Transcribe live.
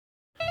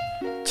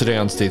Today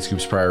on State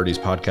Scoop's Priorities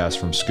podcast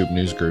from Scoop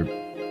News Group,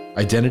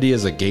 identity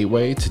as a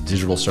gateway to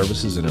digital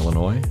services in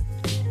Illinois,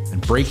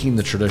 and breaking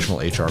the traditional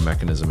HR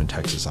mechanism in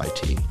Texas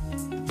IT.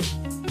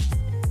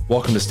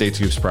 Welcome to State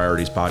Scoop's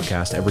Priorities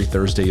podcast. Every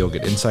Thursday, you'll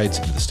get insights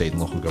into the state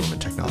and local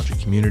government technology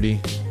community.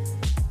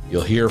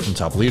 You'll hear from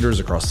top leaders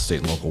across the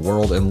state and local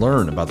world and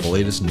learn about the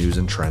latest news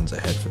and trends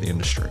ahead for the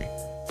industry.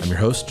 I'm your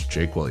host,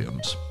 Jake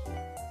Williams.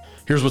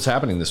 Here's what's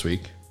happening this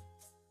week.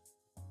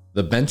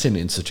 The Benton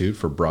Institute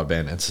for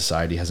Broadband and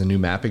Society has a new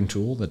mapping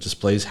tool that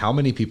displays how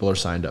many people are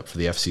signed up for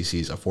the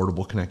FCC's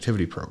Affordable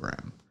Connectivity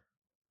Program.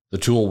 The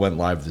tool went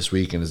live this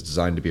week and is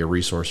designed to be a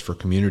resource for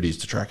communities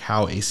to track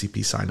how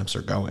ACP signups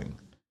are going.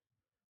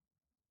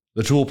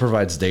 The tool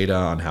provides data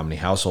on how many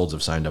households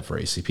have signed up for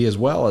ACP, as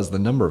well as the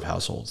number of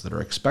households that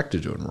are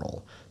expected to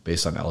enroll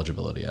based on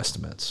eligibility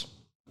estimates.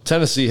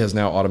 Tennessee has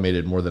now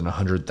automated more than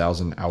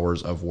 100,000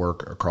 hours of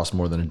work across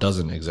more than a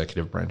dozen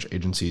executive branch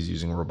agencies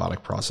using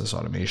robotic process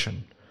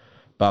automation.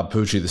 Bob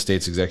Pucci, the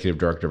state's executive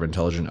director of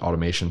intelligent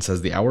automation,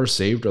 says the hours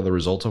saved are the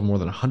result of more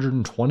than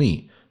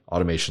 120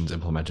 automations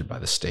implemented by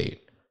the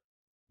state.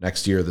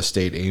 Next year, the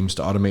state aims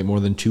to automate more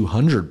than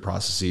 200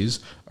 processes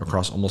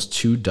across almost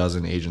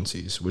 24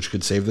 agencies, which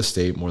could save the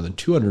state more than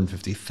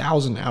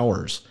 250,000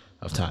 hours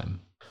of time.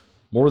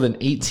 More than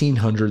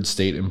 1,800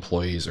 state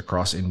employees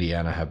across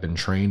Indiana have been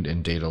trained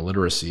in data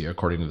literacy,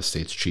 according to the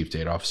state's chief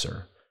data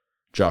officer.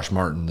 Josh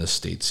Martin, the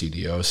state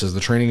CDO, says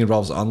the training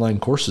involves online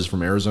courses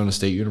from Arizona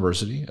State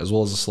University, as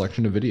well as a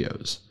selection of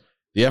videos.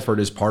 The effort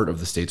is part of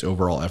the state's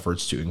overall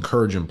efforts to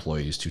encourage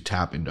employees to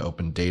tap into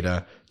open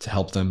data to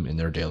help them in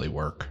their daily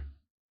work.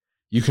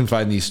 You can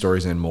find these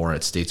stories and more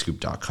at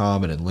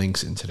statescoop.com and in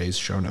links in today's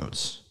show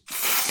notes.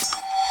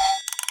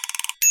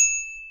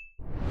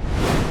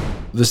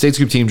 The State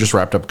Scoop team just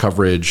wrapped up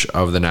coverage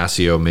of the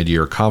NASCIO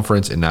Mid-Year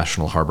Conference in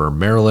National Harbor,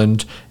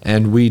 Maryland,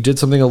 and we did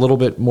something a little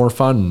bit more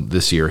fun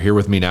this year. Here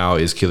with me now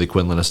is Keely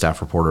Quinlan, a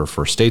staff reporter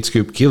for State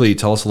Scoop. Keely,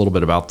 tell us a little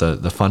bit about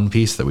the fun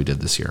piece that we did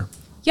this year.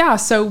 Yeah,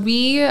 so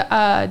we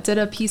did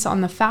a piece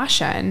on the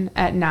fashion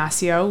at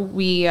NASCIO.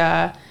 We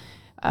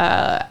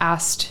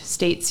asked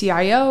state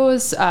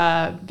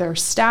CIOs, their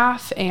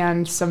staff,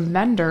 and some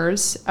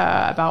vendors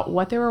about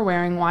what they were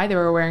wearing, why they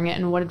were wearing it,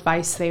 and what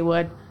advice they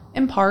would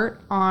impart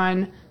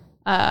on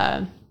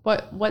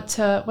what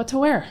to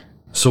wear.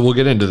 So we'll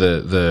get into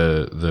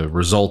the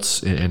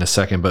results in a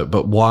second,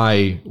 but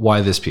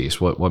why this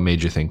piece? What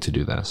made you think to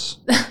do this?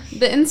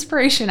 The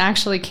inspiration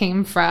actually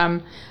came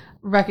from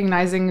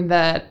recognizing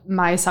that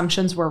my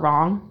assumptions were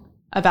wrong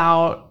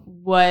about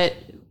what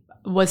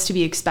was to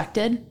be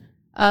expected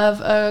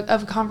of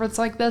a conference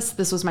like this.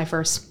 This was my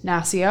first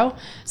NASCIO.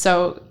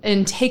 So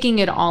in taking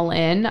it all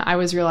in, I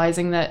was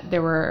realizing that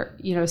there were,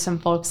 some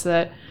folks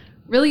that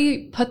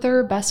really put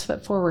their best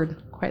foot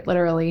forward, quite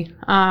literally.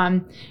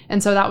 And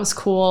so that was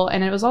cool.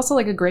 And it was also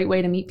like a great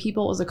way to meet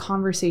people. It was a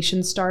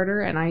conversation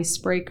starter, an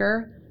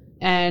icebreaker.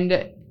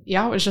 And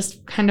yeah, it was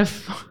just kind of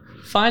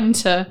fun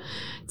to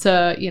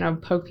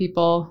poke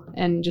people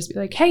and just be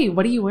like, hey,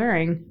 what are you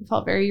wearing? It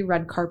felt very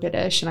red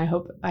carpet-ish. And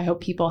I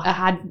hope people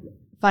had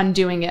fun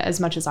doing it as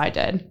much as I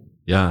did.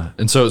 Yeah.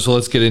 And so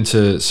let's get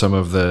into some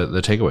of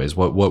the takeaways.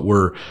 What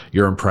were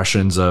your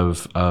impressions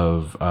of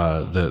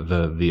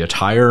the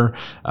attire?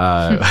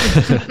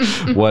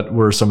 What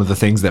were some of the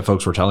things that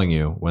folks were telling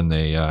you when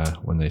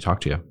they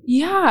talked to you?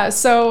 Yeah.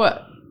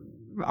 So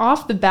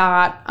off the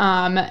bat,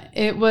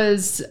 it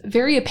was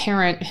very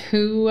apparent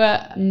who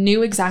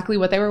knew exactly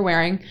what they were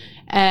wearing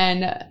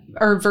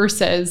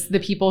versus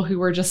the people who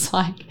were just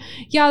like,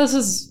 yeah, this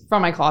is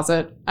from my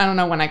closet. I don't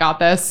know when I got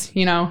this,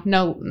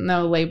 no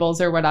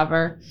labels or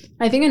whatever.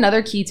 I think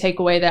another key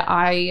takeaway that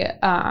I,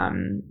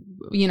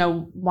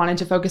 wanted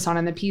to focus on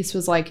in the piece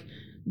was like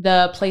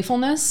the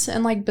playfulness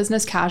and like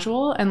business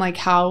casual and like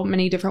how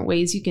many different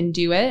ways you can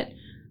do it.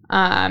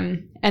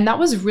 And that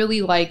was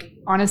really like,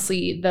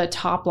 honestly, the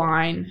top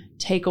line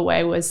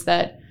takeaway was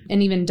that,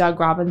 and even Doug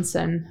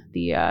Robinson,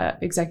 the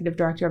executive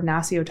director of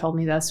NASCIO, told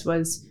me this,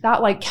 was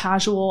that like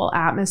casual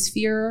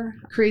atmosphere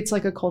creates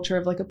like a culture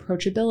of like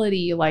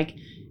approachability. Like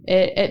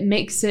it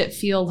makes it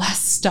feel less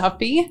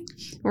stuffy,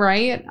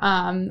 right?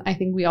 I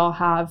think we all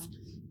have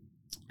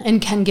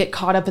and can get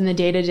caught up in the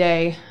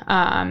day-to-day.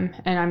 And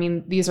I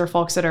mean, these are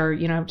folks that are,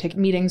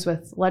 taking meetings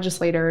with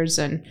legislators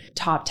and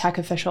top tech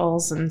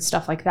officials and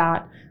stuff like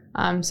that.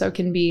 So it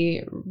can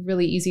be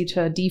really easy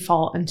to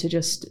default into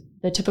just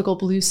the typical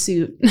blue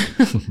suit.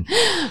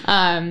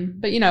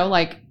 But,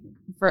 like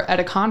at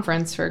a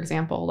conference, for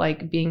example,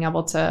 like being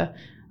able to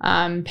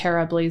pair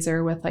a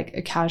blazer with like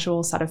a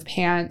casual set of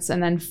pants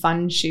and then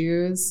fun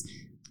shoes,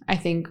 I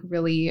think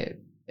really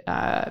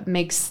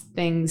makes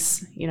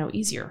things,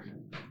 easier.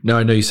 Now,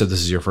 I know you said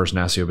this is your first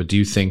NASCIO, but do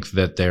you think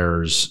that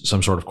there's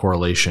some sort of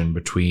correlation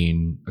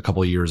between a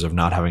couple of years of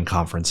not having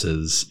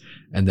conferences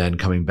and then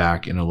coming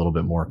back in a little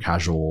bit more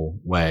casual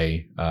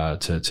way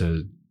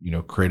to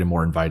create a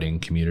more inviting,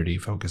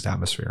 community-focused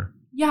atmosphere?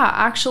 Yeah,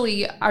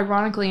 actually,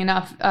 ironically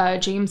enough,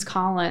 James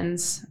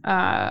Collins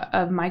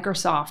of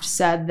Microsoft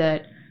said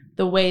that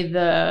the way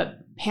the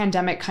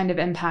pandemic kind of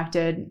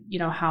impacted,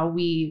 how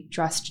we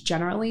dressed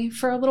generally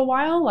for a little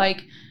while.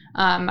 Like,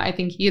 I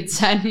think he had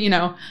said,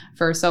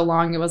 for so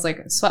long it was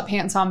like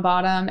sweatpants on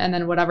bottom and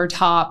then whatever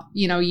top,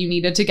 you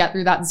needed to get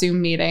through that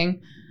Zoom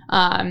meeting.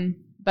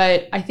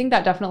 But I think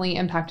that definitely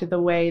impacted the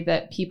way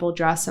that people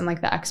dress and like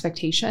the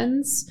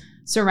expectations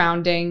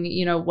surrounding,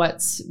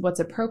 what's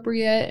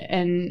appropriate.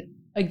 And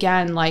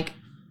again, like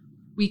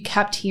we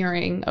kept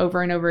hearing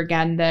over and over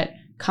again that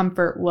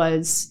comfort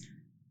was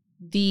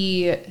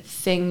the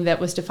thing that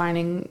was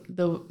defining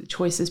the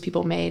choices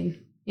people made,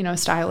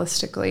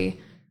 stylistically.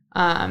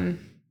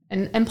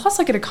 And plus,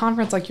 like at a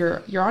conference, like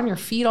you're on your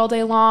feet all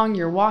day long,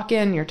 you're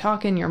walking, you're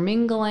talking, you're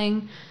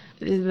mingling.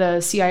 The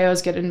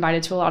CIOs get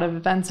invited to a lot of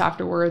events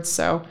afterwards,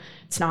 so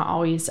it's not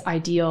always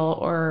ideal,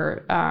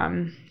 or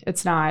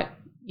it's not,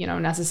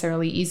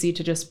 necessarily easy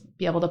to just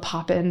be able to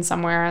pop in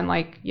somewhere and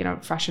like,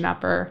 freshen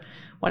up or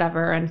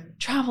whatever. And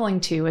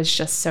traveling too is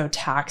just so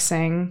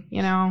taxing.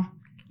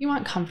 You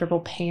want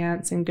comfortable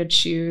pants and good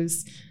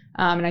shoes,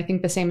 and I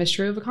think the same is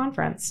true of a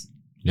conference.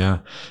 Yeah.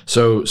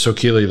 So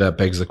Keely, that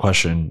begs the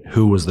question: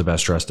 who was the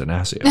best dressed at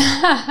NASIO?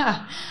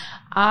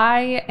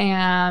 I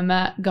am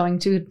going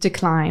to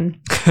decline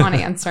on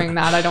answering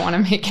that. I don't want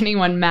to make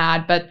anyone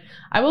mad, but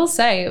I will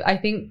say I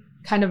think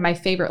kind of my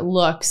favorite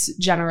looks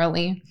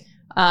generally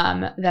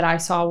that I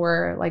saw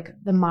were like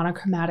the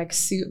monochromatic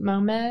suit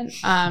moment.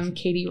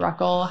 Katie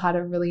Ruckel had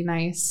a really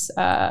nice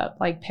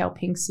like pale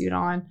pink suit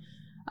on.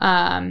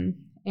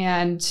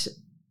 And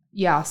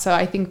yeah, so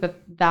I think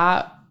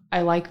that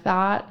I like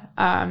that.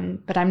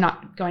 But I'm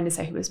not going to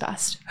say who was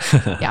best.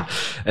 Yeah.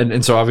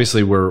 And so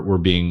obviously we're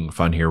being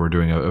fun here. We're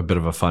doing a bit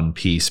of a fun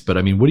piece, but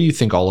I mean, what do you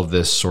think all of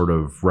this sort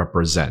of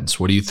represents?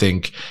 What do you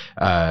think,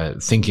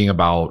 thinking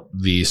about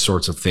these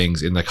sorts of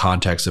things in the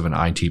context of an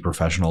IT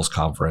professionals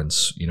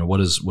conference, what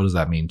does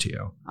that mean to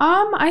you?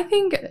 I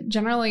think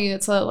generally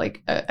it's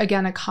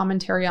a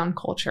commentary on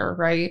culture,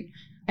 right?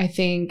 I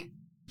think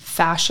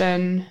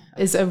fashion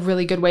is a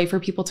really good way for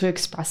people to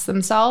express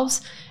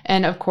themselves.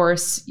 And of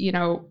course,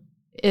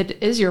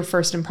 it is your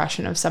first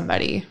impression of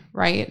somebody,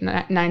 right?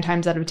 9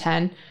 times out of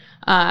 10.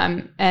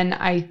 And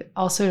I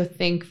also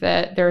think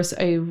that there's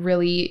a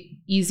really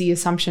easy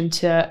assumption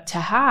to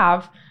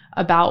have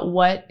about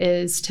what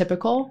is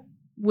typical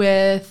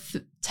with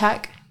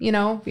tech. We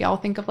all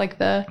think of like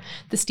the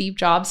Steve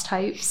Jobs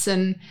types,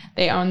 and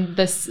they own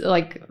this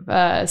like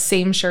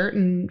same shirt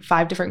in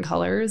 5 different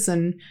colors,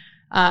 and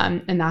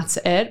that's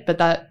it. But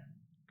that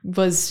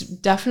was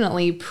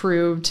definitely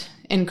proved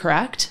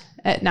incorrect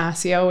at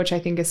NASIO, which I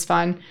think is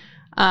fun.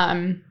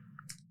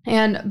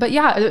 But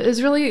yeah, it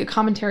was really a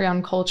commentary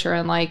on culture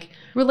and like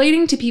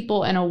relating to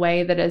people in a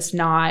way that is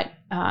not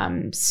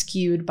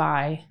skewed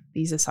by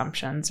these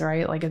assumptions,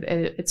 right? Like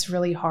it's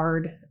really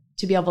hard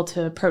to be able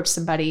to approach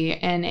somebody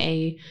in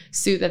a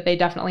suit that they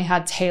definitely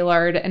had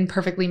tailored and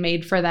perfectly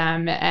made for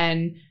them,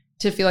 and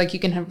to feel like you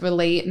can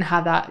relate and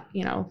have that,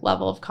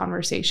 level of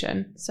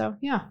conversation. So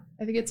yeah,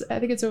 I think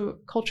it's a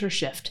culture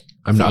shift.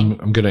 I'm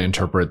going to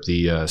interpret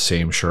the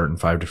same shirt in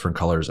 5 different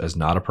colors as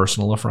not a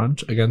personal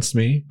affront against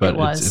me, but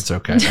it's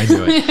okay. I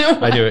do it.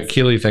 I do it.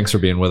 Keely, thanks for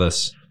being with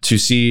us. To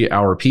see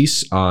our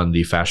piece on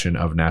the fashion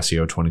of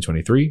NASIO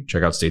 2023,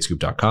 check out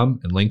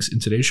statescoop.com and links in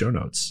today's show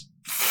notes.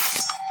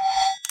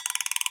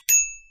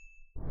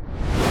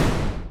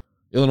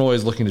 Illinois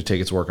is looking to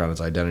take its work on its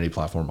identity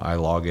platform,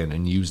 iLogin,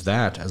 and use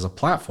that as a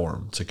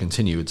platform to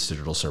continue its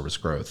digital service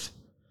growth.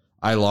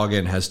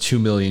 iLogin has 2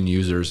 million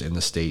users in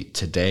the state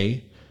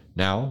today.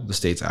 Now, the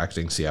state's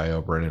acting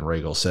CIO, Brandon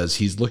Ragle, says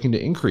he's looking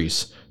to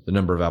increase the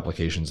number of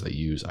applications that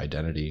use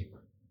identity.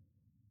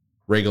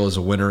 Ragle is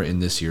a winner in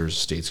this year's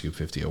Statescoop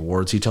 50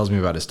 Awards. He tells me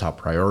about his top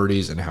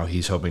priorities and how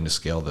he's hoping to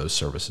scale those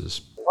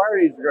services.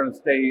 Priorities are going to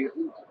stay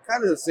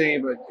kind of the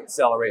same, but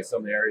accelerate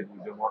some of the areas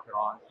we've been working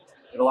on.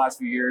 In the last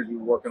few years, we've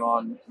been working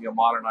on,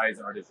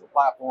 modernizing our digital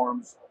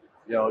platforms,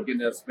 getting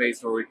to a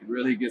space where we can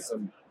really get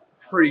some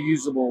pretty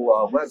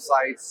usable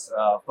websites,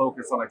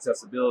 focus on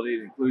accessibility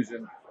and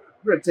inclusion.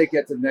 We're going to take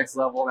that to the next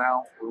level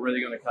now. We're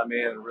really going to come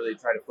in and really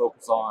try to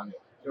focus on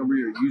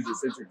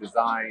user-centric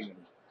design and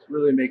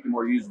really make it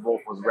more usable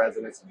for the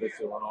residents of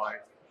Dixie, Illinois.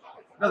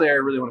 Another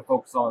area I really want to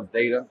focus on is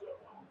data.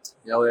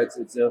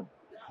 It's a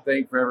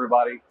thing for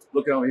everybody.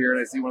 Looking over here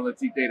and I see one of the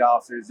chief data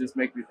officers, just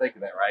make me think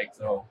of that, right?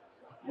 So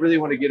really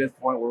want to get to the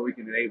point where we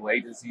can enable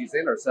agencies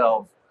and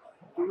ourselves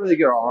to really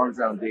get our arms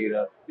around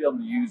data, be able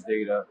to use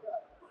data,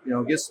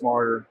 get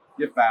smarter,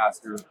 get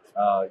faster,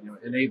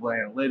 enable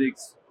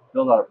analytics,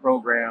 build out a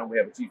program. We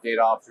have a chief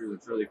data officer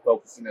that's really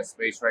focused in that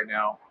space right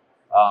now.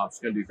 She's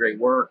going to do great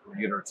work. We're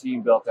getting our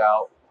team built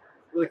out.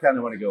 Really kind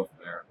of want to go from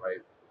there, right?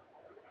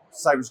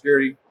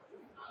 Cybersecurity.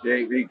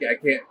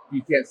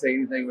 You can't say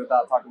anything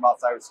without talking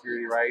about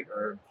cybersecurity, right?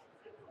 Or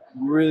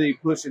really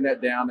pushing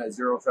that down, that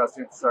zero trust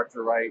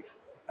infrastructure, right?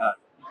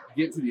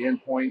 Get to the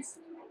endpoints,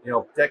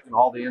 protecting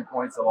all the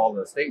endpoints of all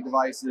the state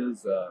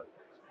devices,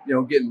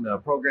 getting the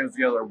programs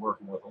together,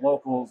 working with the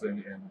locals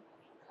and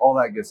all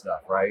that good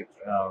stuff, right?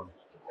 And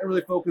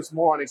really focus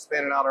more on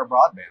expanding out our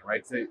broadband,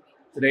 right? So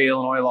Today,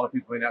 Illinois, a lot of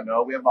people may not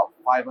know, we have about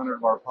 500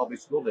 of our public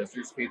school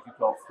districts,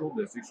 K-12 school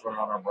districts, running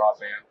on our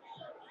broadband.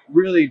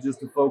 Really just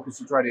to focus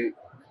to try to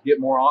get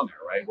more on there,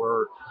 right?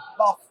 We're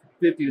about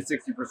 50 to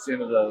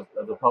 60%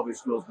 of the public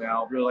schools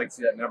now. Really like to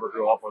see that number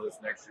grow up for this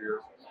next year.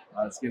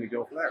 It's going to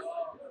go from there.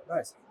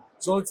 Nice.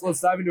 So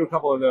let's dive into a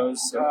couple of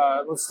those.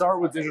 Let's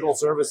start with digital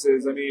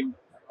services. I mean,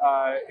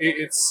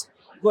 it's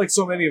like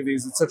so many of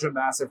these, it's such a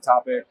massive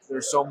topic.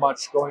 There's so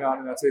much going on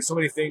in that space, so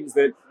many things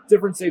that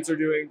different states are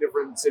doing,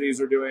 different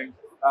cities are doing.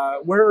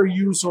 Where are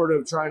you sort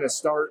of trying to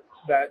start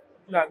that,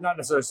 not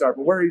necessarily start,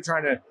 but where are you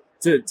trying to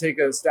take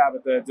a stab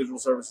at the digital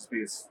services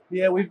piece?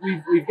 Yeah, we've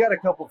got a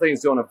couple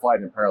things going in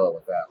flight in parallel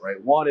with that,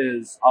 right? One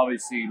is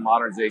obviously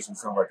modernization of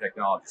some of our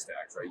technology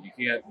stacks, right? You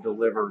can't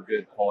deliver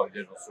good quality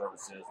digital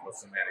services with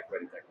some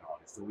antiquated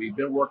technology. So we've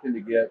been working to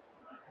get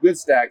good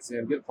stacks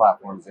in, good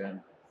platforms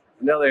in.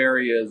 Another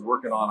area is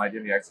working on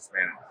identity access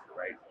management,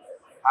 right?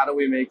 How do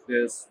we make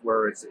this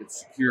where it's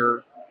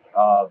secure?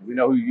 We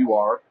know who you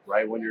are,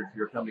 right? When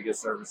you're coming to get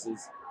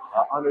services,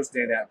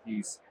 understand that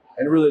piece,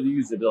 and really the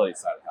usability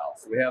side of the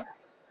house. So we have,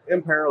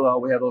 in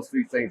parallel, we have those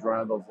three things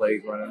running, those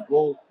legs running.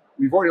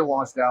 We've already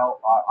launched out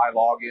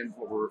iLogin,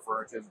 what we're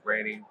referring to as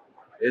branding.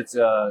 It's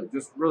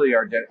just really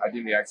our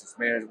identity access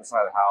management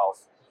side of the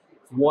house.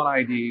 It's one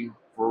ID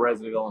for a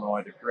resident of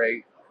Illinois to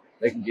create.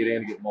 They can get in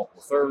and get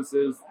multiple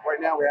services. Right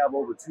now, we have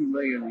over 2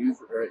 million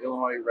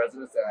Illinois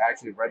residents that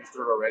actually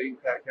registered already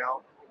with that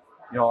account.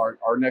 You know,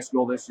 our next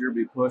goal this year will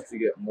be pushed to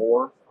get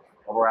more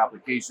of our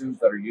applications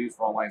that are used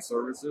for online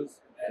services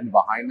and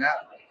behind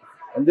that,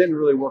 and then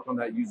really work on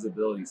that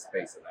usability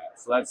space of that.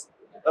 So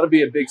that'll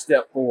be a big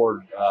step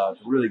forward to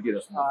really get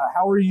us more.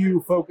 How are you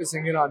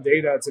focusing in on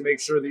data to make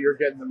sure that you're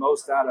getting the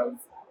most out of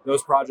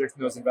those projects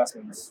and those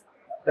investments?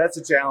 That's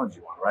a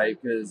challenging one, right?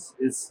 Because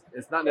it's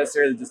not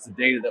necessarily just the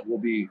data that we'll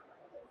be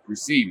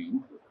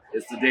receiving,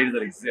 it's the data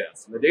that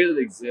exists. And the data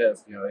that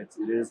exists, you know, it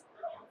is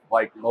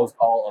like most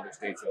all other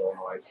states of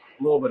Illinois,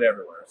 a little bit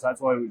everywhere. So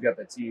that's why we've got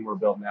the team we're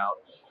building out,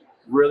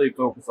 really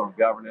focused on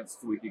governance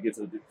so we can get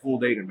to the full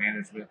data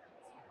management.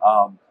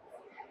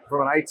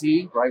 From an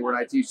IT, right? We're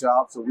an IT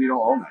shop, so we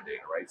don't own that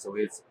data, right? So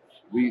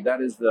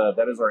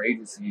that is our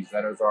agencies,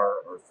 that is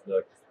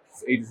the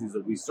agencies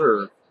that we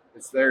serve.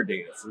 It's their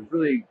data. So it's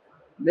really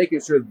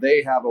making sure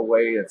they have a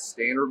way, a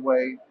standard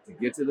way to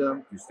get to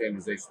them through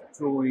standardization of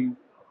tooling,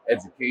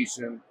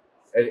 education,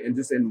 and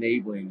just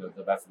enabling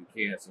the best we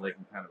can so they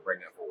can kind of bring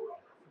that forward.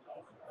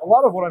 A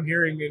lot of what I'm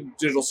hearing in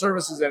digital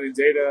services and in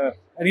data,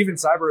 and even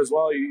cyber as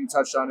well, you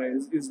touched on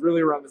it, is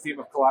really around the theme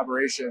of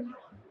collaboration.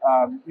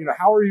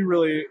 How are you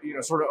really,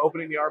 sort of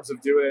opening the arms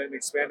of DoIT and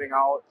expanding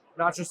out,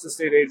 not just to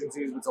state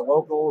agencies, but to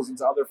locals and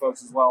to other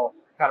folks as well,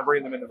 kind of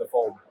bringing them into the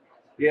fold?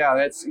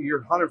 Yeah,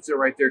 you're 100%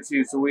 right there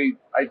too. So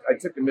I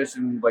took a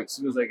mission, like as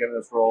soon as I get in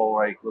this role,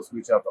 right, let's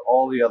reach out to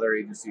all the other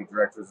agency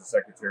directors and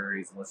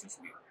secretaries and let's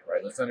just meet,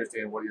 right? Let's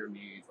understand what are your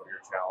needs, what are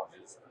your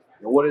challenges,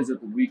 what is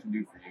it that we can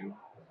do for you?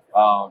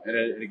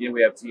 And again,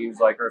 we have teams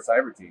like our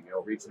cyber team,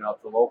 reaching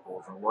out to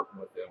locals and working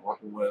with them,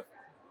 working with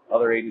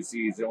other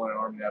agencies, Illinois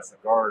Army National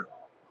Guard.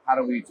 How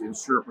do we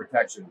ensure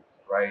protection,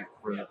 right,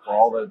 for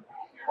all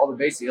the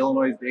basic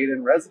Illinois data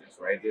and residents,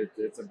 right?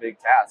 It's a big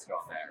task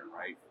on there,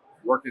 right?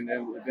 Working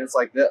in events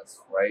like this,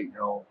 right?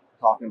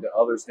 Talking to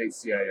other state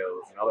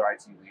CIOs and other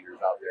IT leaders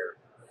out there.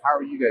 How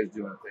are you guys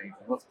doing things?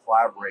 And let's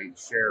collaborate and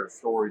share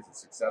stories and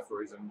success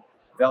stories and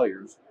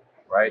failures,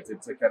 right? To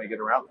kind of get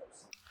around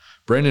this.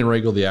 Brandon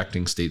Regal, the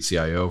acting state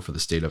CIO for the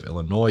state of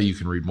Illinois. You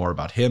can read more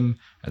about him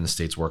and the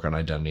state's work on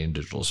identity and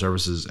digital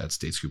services at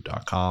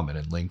statescoop.com and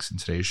in links in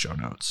today's show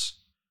notes.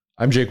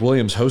 I'm Jake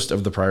Williams, host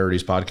of the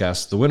Priorities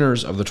Podcast. The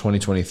winners of the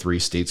 2023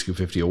 Statescoop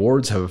 50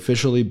 Awards have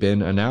officially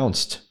been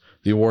announced.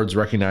 The awards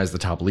recognize the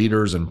top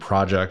leaders and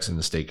projects in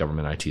the state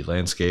government IT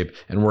landscape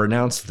and were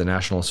announced at the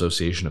National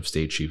Association of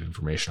State Chief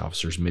Information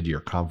Officers mid-year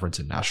conference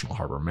in National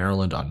Harbor,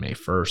 Maryland on May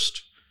 1st.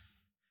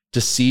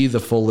 To see the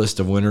full list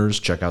of winners,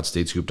 check out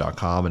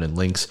statescoop.com and in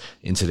links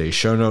in today's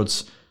show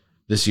notes.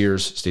 This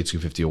year's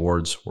Statescoop 50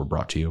 Awards were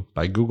brought to you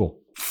by Google.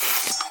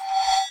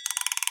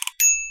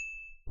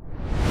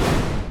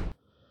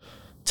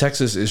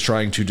 Texas is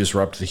trying to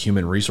disrupt the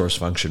human resource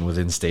function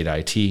within state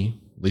IT.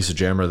 Lisa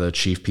Jammer, the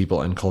Chief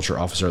People and Culture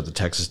Officer at the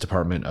Texas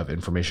Department of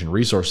Information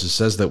Resources,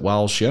 says that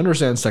while she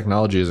understands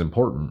technology is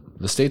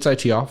important, the state's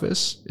IT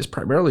office is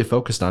primarily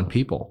focused on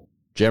people.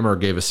 Jammer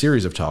gave a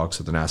series of talks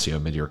at the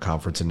NASCIO Mid-Year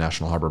Conference in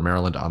National Harbor,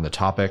 Maryland on the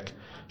topic.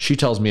 She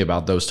tells me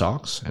about those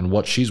talks and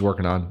what she's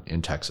working on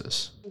in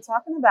Texas. I'm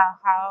talking about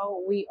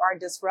how we are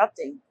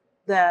disrupting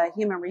the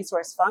human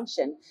resource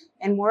function,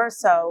 and more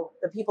so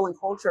the people and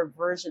culture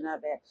version of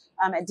it.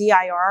 At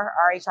DIR,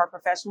 our HR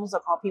professionals are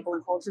called people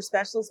and culture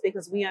specialists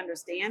because we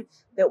understand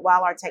that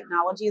while our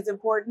technology is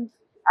important,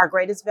 our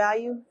greatest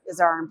value is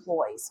our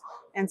employees.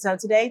 And so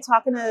today,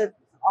 talking to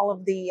all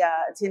of the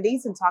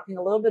attendees and talking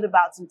a little bit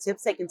about some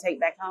tips they can take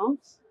back home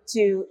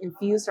to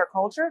infuse their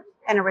culture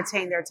and to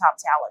retain their top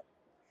talent.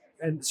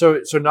 And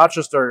so not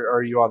just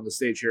are you on the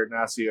stage here at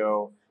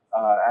NASCIO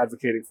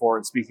advocating for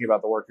and speaking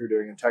about the work you're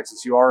doing in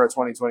Texas, you are a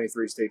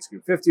 2023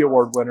 Statescoop 50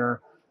 Award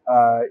winner.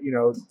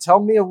 Tell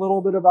me a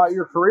little bit about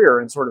your career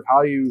and sort of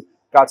how you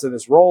got to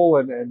this role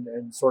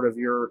and sort of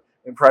your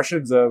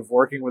impressions of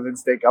working within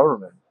state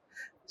government.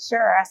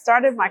 Sure. I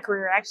started my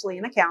career actually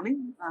in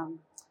accounting,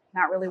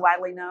 not really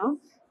widely known,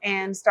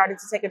 and started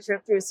to take a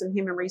trip through some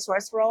human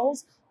resource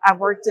roles. I've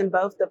worked in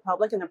both the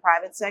public and the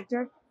private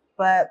sector,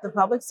 but the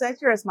public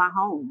sector is my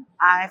home.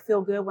 I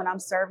feel good when I'm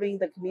serving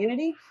the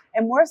community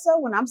and more so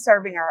when I'm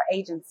serving our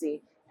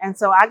agency. And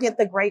so I get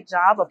the great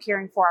job of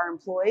caring for our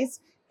employees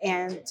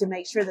and to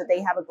make sure that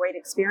they have a great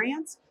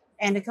experience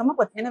and to come up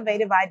with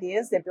innovative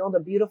ideas that build a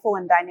beautiful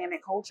and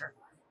dynamic culture.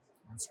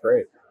 That's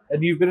great.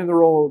 And you've been in the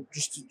role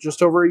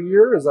just over a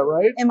year, is that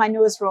right? In my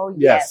newest role,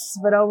 yes.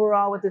 But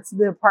overall with the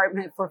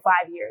department for 5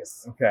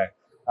 years. Okay.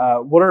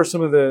 What are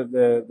some of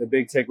the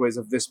big takeaways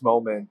of this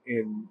moment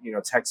in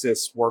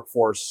Texas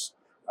workforce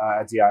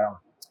at DIR?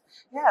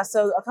 Yeah,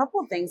 so a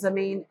couple of things. I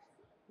mean,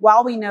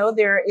 while we know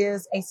there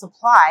is a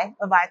supply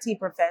of IT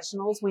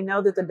professionals, we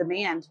know that the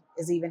demand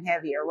is even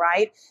heavier,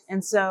 right?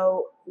 And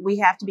so we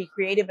have to be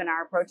creative in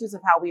our approaches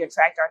of how we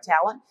attract our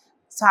talent.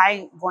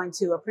 Going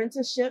to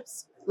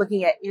apprenticeships,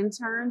 looking at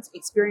interns,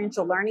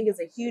 experiential learning is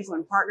a huge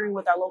one, partnering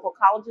with our local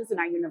colleges and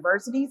our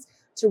universities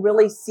to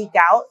really seek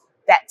out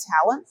that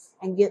talent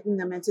and getting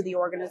them into the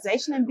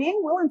organization and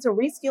being willing to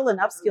reskill and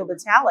upskill the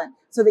talent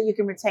so that you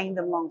can retain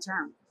them long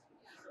term.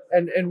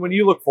 And when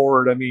you look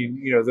forward, I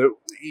mean,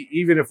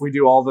 even if we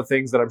do all the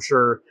things that I'm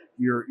sure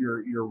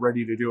you're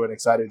ready to do and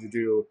excited to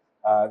do,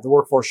 the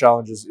workforce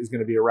challenge is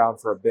going to be around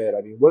for a bit.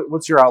 I mean,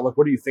 what's your outlook?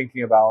 What are you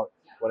thinking about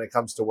when it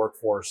comes to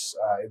workforce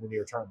in the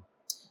near term?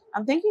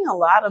 I'm thinking a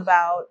lot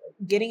about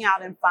getting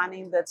out and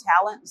finding the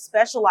talent,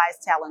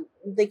 specialized talent,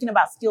 thinking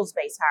about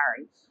skills-based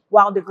hiring.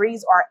 While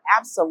degrees are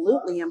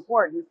absolutely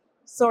important,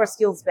 so are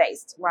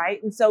skills-based,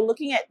 right? And so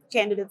looking at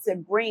candidates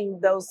that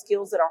bring those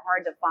skills that are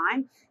hard to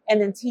find and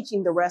then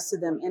teaching the rest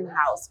of them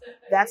in-house.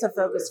 That's a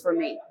focus for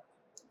me.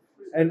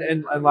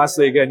 And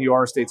lastly, again, you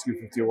are a State Scoop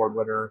 50 Award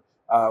winner.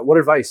 What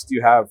advice do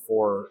you have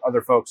for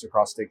other folks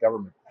across state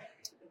government?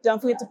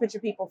 Don't forget to put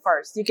your people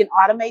first. You can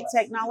automate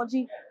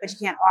technology, but you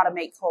can't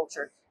automate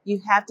culture. You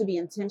have to be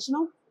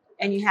intentional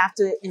and you have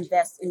to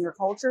invest in your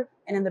culture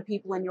and in the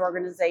people in your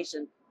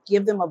organization.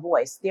 Give them a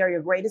voice. They are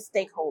your greatest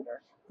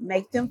stakeholder.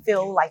 Make them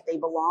feel like they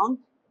belong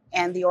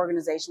and the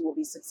organization will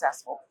be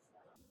successful.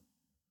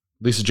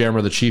 Lisa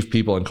Jammer, the Chief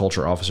People and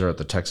Culture Officer at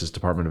the Texas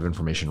Department of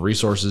Information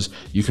Resources.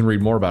 You can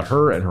read more about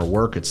her and her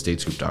work at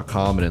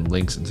statescoop.com and in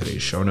links in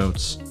today's show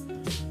notes.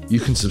 You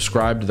can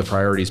subscribe to the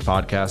Priorities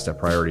Podcast at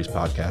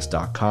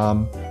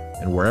prioritiespodcast.com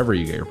and wherever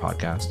you get your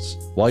podcasts.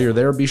 While you're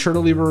there, be sure to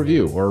leave a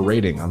review or a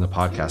rating on the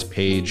podcast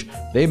page.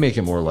 They make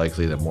it more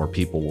likely that more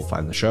people will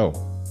find the show.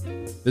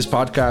 This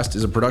podcast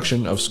is a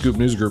production of Scoop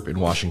News Group in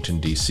Washington,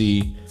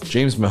 D.C.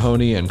 James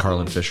Mahoney and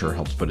Carlin Fisher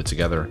helped put it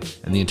together,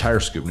 and the entire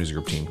Scoop News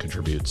Group team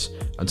contributes.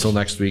 Until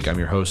next week, I'm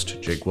your host,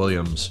 Jake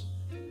Williams.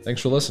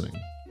 Thanks for listening.